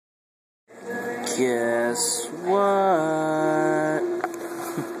Guess what?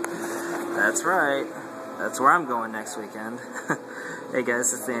 That's right. That's where I'm going next weekend. Hey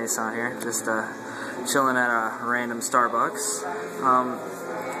guys, it's TheAndySan here. Just chilling at a random Starbucks.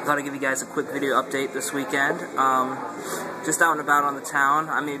 Thought I'd give you guys a quick video update this weekend. Just out and about on the town.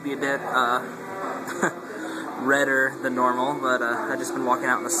 I may be a bit redder than normal, but I've just been walking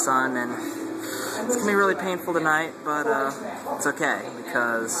out in the sun, and it's gonna be really painful tonight, but it's okay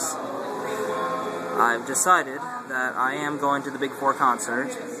because I've decided that I am going to the Big 4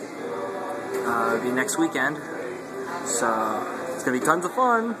 concert. It'll be next weekend, so it's gonna be tons of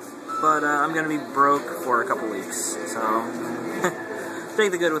fun, but I'm gonna be broke for a couple weeks, so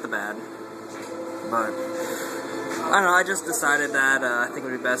take the good with the bad. But I don't know, I just decided that I think it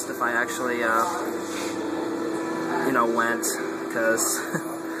would be best if I actually went, because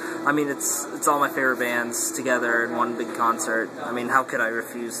I mean, it's all my favorite bands together in one big concert. I mean, how could I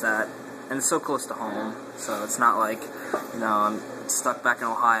refuse that? And it's so close to home, so it's not like, I'm stuck back in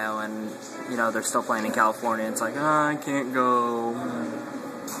Ohio and, they're still playing in California. It's like, oh, I can't go.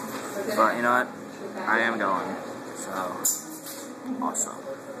 But you know what? I am going. So, awesome.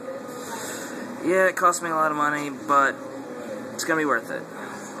 Yeah, it cost me a lot of money, but it's gonna be worth it.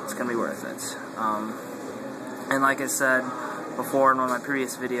 It's gonna be worth it. And like I said before in one of my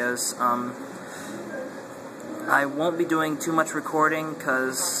previous videos, I won't be doing too much recording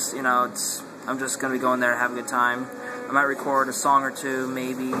because, I'm just going to be going there to have a good time. I might record a song or two,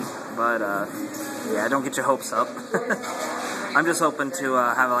 maybe, but, yeah, don't get your hopes up. I'm just hoping to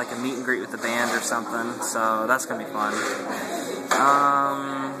have, like, a meet and greet with the band or something, so that's going to be fun.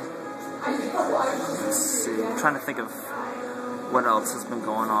 Let's see, I'm trying to think of what else has been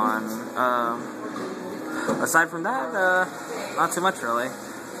going on. Aside from that, not too much, really.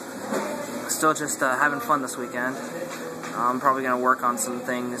 Still just having fun this weekend. I'm probably going to work on some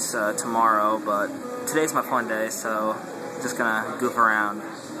things tomorrow, but today's my fun day, so I'm just going to goof around.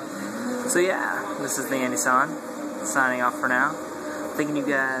 So yeah, this is TheAndySan, signing off for now. Thanking you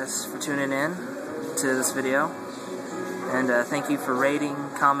guys for tuning in to this video. And thank you for rating,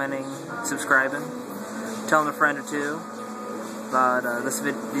 commenting, subscribing, telling a friend or two about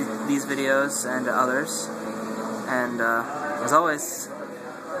these videos and others. And as always,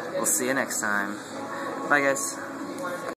 we'll see you next time. Bye, guys.